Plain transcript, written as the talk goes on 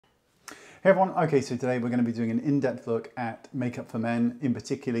Hey everyone, okay, so today we're going to be doing an in-depth look at makeup for men, in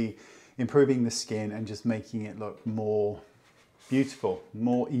particularly improving the skin and just making it look more beautiful,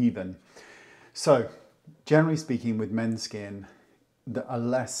 more even. So, generally speaking, with men's skin, a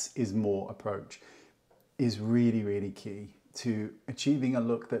less is more approach is really, really key to achieving a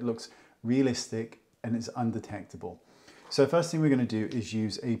look that looks realistic and is undetectable. So first thing we're going to do is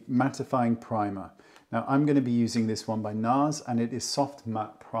use a mattifying primer. Now I'm going to be using this one by NARS and it is Soft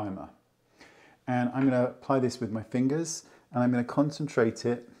Matte Primer. And I'm going to apply this with my fingers and I'm going to concentrate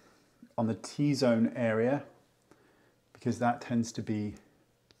it on the T-zone area because that tends to be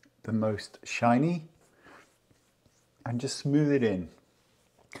the most shiny, and just smooth it in.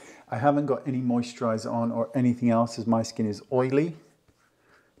 I haven't got any moisturizer on or anything else as my skin is oily.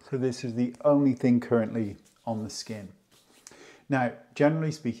 So this is the only thing currently on the skin. Now,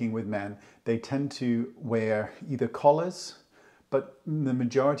 generally speaking with men, they tend to wear either collars, but the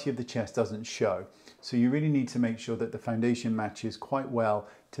majority of the chest doesn't show. So you really need to make sure that the foundation matches quite well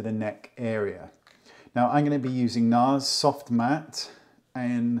to the neck area. Now I'm going to be using NARS Soft Matte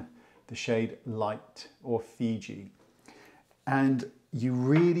in the shade Light or Fiji. And you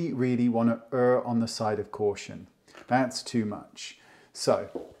really, really want to err on the side of caution. That's too much. So,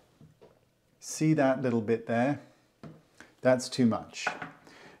 see that little bit there? That's too much.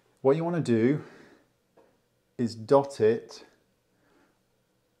 What you want to do is dot it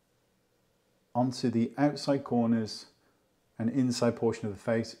onto the outside corners and inside portion of the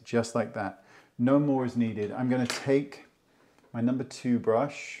face, just like that. No more is needed. I'm going to take my number 2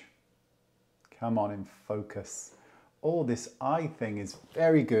 brush. Come on, in focus. Oh, this eye thing is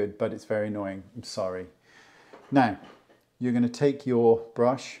very good, but it's very annoying. I'm sorry. Now, you're going to take your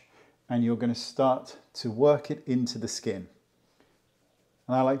brush and you're going to start to work it into the skin.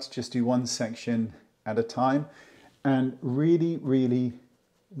 And I like to just do one section at a time and really, really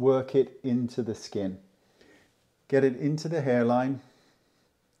work it into the skin. Get it into the hairline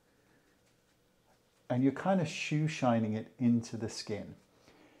and you're kind of shoe shining it into the skin.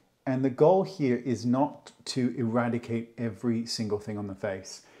 And the goal here is not to eradicate every single thing on the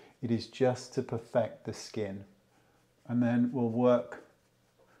face. It is just to perfect the skin. And then we'll work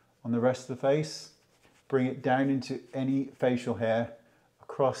on the rest of the face, bring it down into any facial hair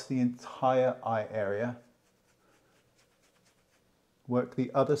across the entire eye area. Work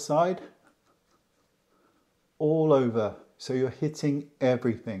the other side all over, so you're hitting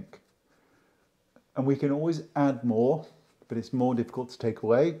everything. And we can always add more, but it's more difficult to take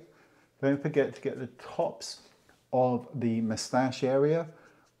away. Don't forget to get the tops of the moustache area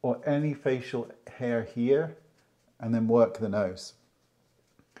or any facial hair here, and then work the nose.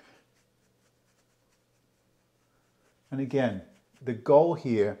 And again, the goal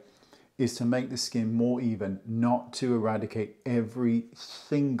here is to make the skin more even, not to eradicate every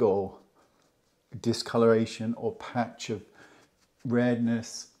single discoloration or patch of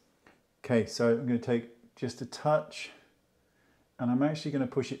redness. Okay, so I'm going to take just a touch and I'm actually going to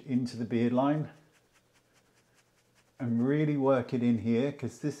push it into the beard line and really work it in here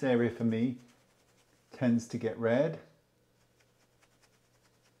because this area for me tends to get red.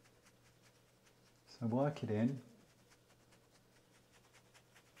 So work it in.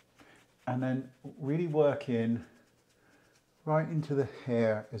 And then really work in right into the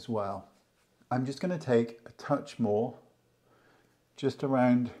hair as well. I'm just going to take a touch more just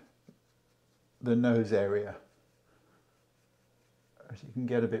around the nose area as you can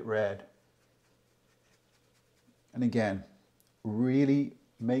get a bit red. And again, really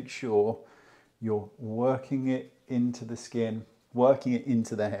make sure you're working it into the skin, working it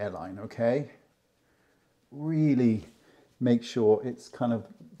into the hairline, okay? Really make sure it's kind of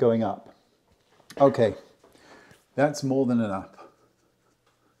going up. Okay, that's more than enough.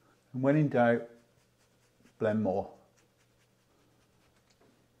 And when in doubt, blend more.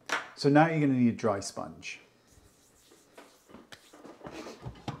 So now you're going to need a dry sponge.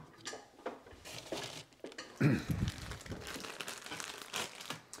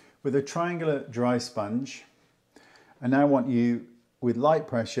 With a triangular dry sponge, I now want you, with light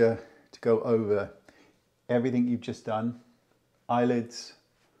pressure, to go over everything you've just done, eyelids,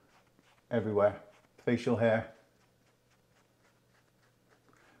 everywhere, facial hair.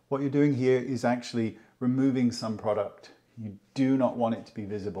 What you're doing here is actually removing some product. You do not want it to be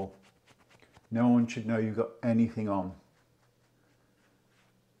visible. No one should know you've got anything on.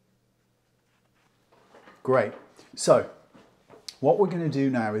 Great. So what we're going to do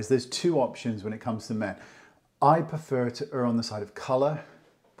now is there's 2 options when it comes to men. I prefer to err on the side of color,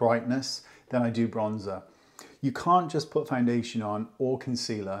 brightness, than I do bronzer. You can't just put foundation on or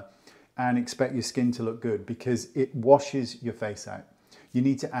concealer and expect your skin to look good because it washes your face out. you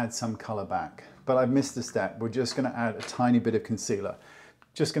need to add some color back. But I've missed a step. We're just going to add a tiny bit of concealer.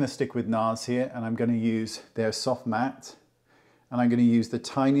 Just going to stick with NARS here, and I'm going to use their soft matte, and I'm going to use the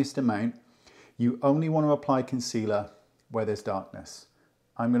tiniest amount. You only want to apply concealer where there's darkness.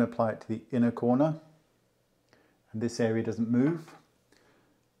 I'm going to apply it to the inner corner, and this area doesn't move.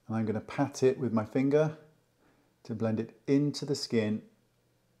 And I'm going to pat it with my finger to blend it into the skin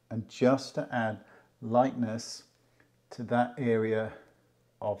and just to add lightness to that area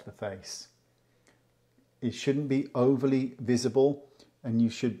of the face. It shouldn't be overly visible, and you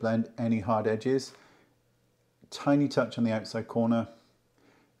should blend any hard edges. Tiny touch on the outside corner,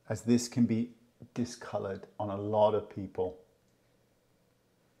 as this can be discolored on a lot of people.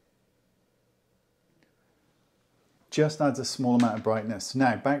 Just adds a small amount of brightness.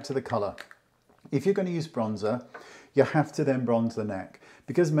 Now back to the color. If you're going to use bronzer, you have to then bronze the neck.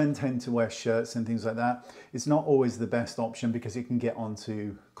 Because men tend to wear shirts and things like that, it's not always the best option because it can get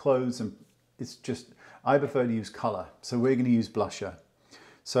onto clothes, and it's just, I prefer to use color. So we're going to use blusher.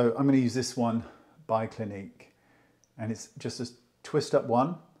 So I'm going to use this one by Clinique, and it's just a twist up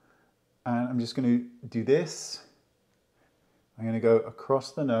one. And I'm just going to do this. I'm going to go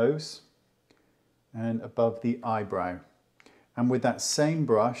across the nose and above the eyebrow. And with that same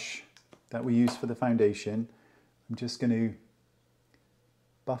brush that we use for the foundation, I'm just going to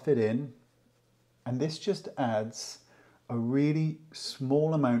buff it in. And this just adds a really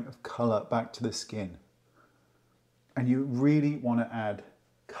small amount of color back to the skin. And you really want to add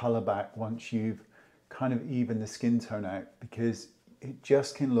color back once you've kind of evened the skin tone out, because it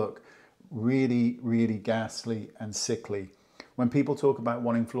just can look really, really ghastly and sickly. When people talk about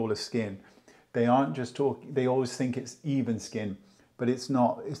wanting flawless skin, they aren't just talking, they always think it's even skin, but it's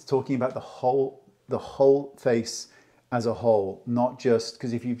not. It's talking about the whole face as a whole, not just,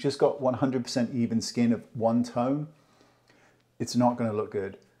 because if you've just got 100% even skin of one tone, it's not going to look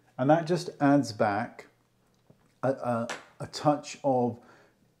good. And that just adds back a touch of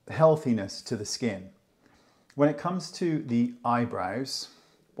healthiness to the skin. When it comes to the eyebrows,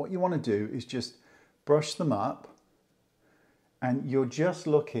 what you want to do is just brush them up, and you're just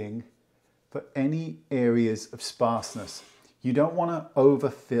looking for any areas of sparseness. You don't want to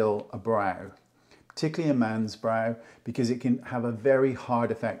overfill a brow, particularly a man's brow, because it can have a very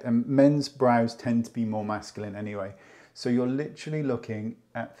hard effect, and men's brows tend to be more masculine anyway. So you're literally looking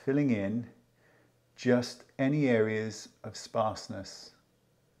at filling in just any areas of sparseness,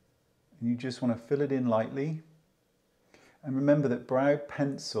 and you just want to fill it in lightly. And remember that brow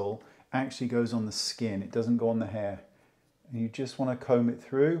pencil actually goes on the skin, it doesn't go on the hair. And you just want to comb it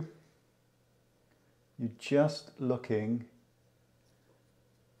through. You're just looking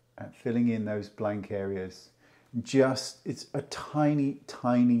at filling in those blank areas. It's a tiny,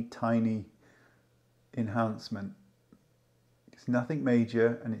 tiny, tiny enhancement. It's nothing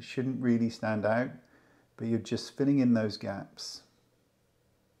major, and it shouldn't really stand out, but you're just filling in those gaps.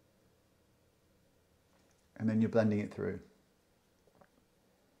 And then you're blending it through.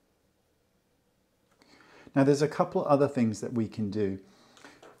 Now there's a couple other things that we can do.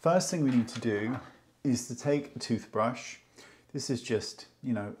 First thing we need to do is to take a toothbrush. This is just,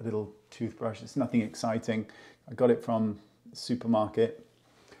 you know, a little toothbrush. It's nothing exciting. I got it from the supermarket.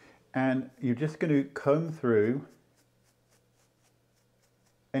 And you're just going to comb through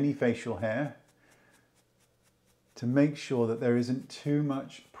any facial hair to make sure that there isn't too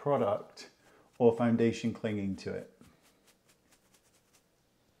much product or foundation clinging to it.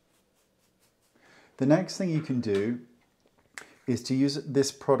 The next thing you can do is to use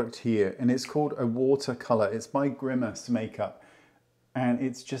this product here, and it's called a watercolor. It's by Grimace Makeup, and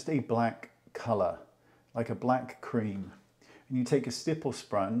it's just a black color, like a black cream. And you take a stipple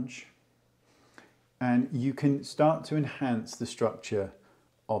sponge, and you can start to enhance the structure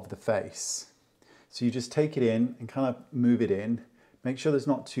of the face. So you just take it in and kind of move it in. Make sure there's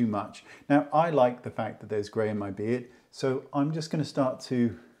not too much. Now, I like the fact that there's gray in my beard, so I'm just going to start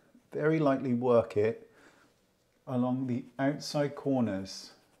to very lightly work it along the outside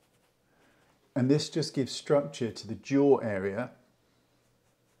corners. And this just gives structure to the jaw area,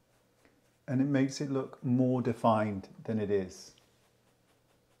 and it makes it look more defined than it is.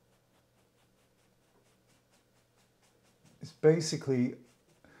 It's basically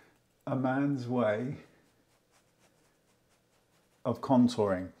a man's way of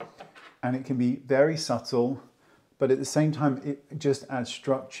contouring, and it can be very subtle, but at the same time it just adds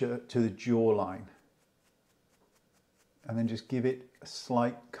structure to the jawline. And then just give it a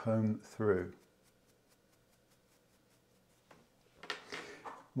slight comb through.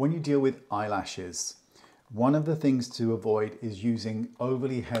 When you deal with eyelashes, one of the things to avoid is using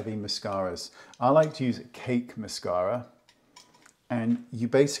overly heavy mascaras. I like to use Cake mascara, And you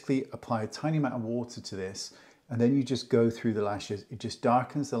basically apply a tiny amount of water to this, and then you just go through the lashes. It just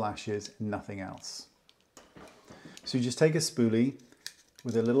darkens the lashes and nothing else. So you just take a spoolie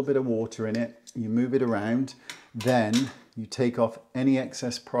with a little bit of water in it, you move it around, then you take off any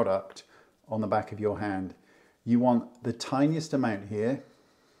excess product on the back of your hand. You want the tiniest amount here,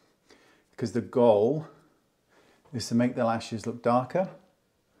 because the goal is to make the lashes look darker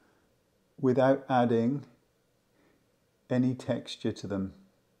without adding any texture to them.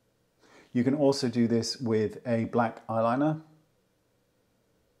 You can also do this with a black eyeliner.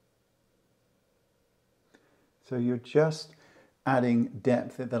 So you're just adding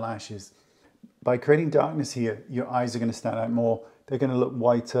depth at the lashes. By creating darkness here, your eyes are going to stand out more. They're going to look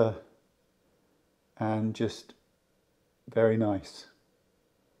whiter and just very nice.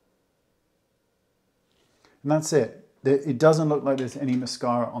 And that's it. It doesn't look like there's any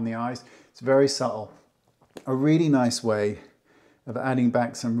mascara on the eyes. It's very subtle. A really nice way of adding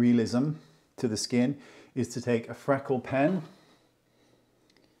back some realism to the skin is to take a freckle pen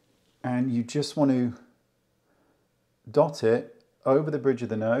and you just want to dot it over the bridge of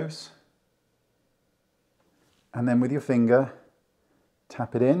the nose, and then with your finger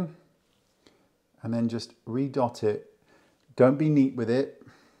tap it in and then just redot it. Don't be neat with it.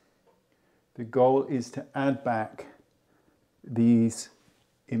 The goal is to add back these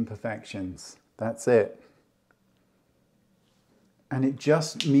imperfections. That's it. And it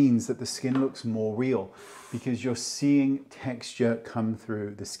just means that the skin looks more real because you're seeing texture come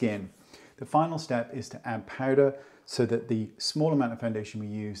through the skin. The final step is to add powder so that the small amount of foundation we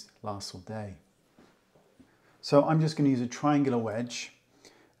used lasts all day. So I'm just going to use a triangular wedge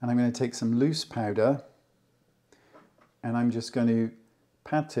and I'm going to take some loose powder and I'm just going to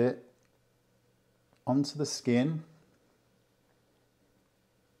pat it onto the skin.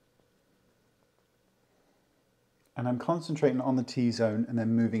 And I'm concentrating on the T-zone and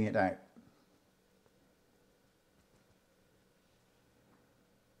then moving it out.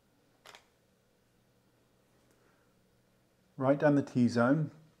 Right down the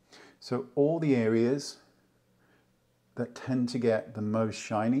T-zone. So all the areas that tend to get the most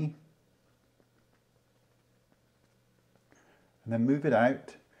shiny. And then move it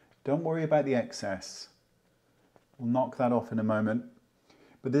out. Don't worry about the excess. We'll knock that off in a moment.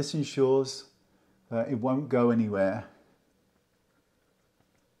 But this ensures that it won't go anywhere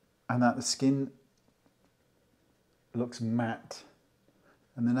and that the skin looks matte.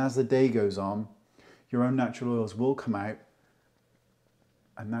 And then as the day goes on, your own natural oils will come out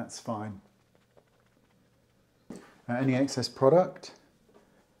and that's fine. Any excess product,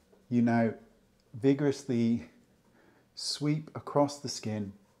 you now vigorously sweep across the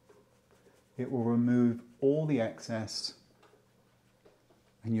skin. It will remove all the excess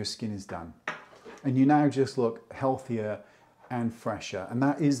and your skin is done. And you now just look healthier and fresher. And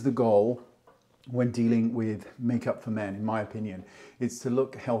that is the goal when dealing with makeup for men, in my opinion. It's to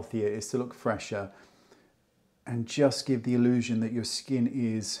look healthier, it's to look fresher, and just give the illusion that your skin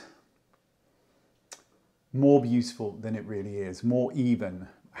is more beautiful than it really is, more even,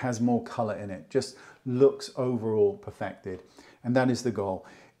 has more color in it, just looks overall perfected. And that is the goal.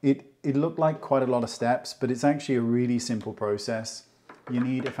 It looked like quite a lot of steps, but it's actually a really simple process. You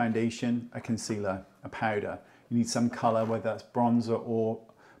need a foundation, a concealer, a powder. You need some color, whether that's bronzer or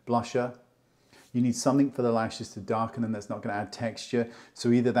blusher. You need something for the lashes to darken them that's not going to add texture.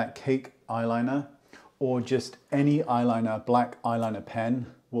 So either that cake eyeliner or just any eyeliner, black eyeliner pen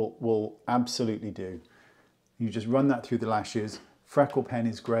will absolutely do. You just run that through the lashes. Freckle pen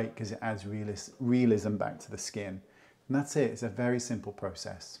is great because it adds realism back to the skin. And that's it. It's a very simple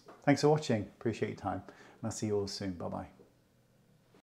process. Thanks for watching. Appreciate your time. And I'll see you all soon. Bye-bye.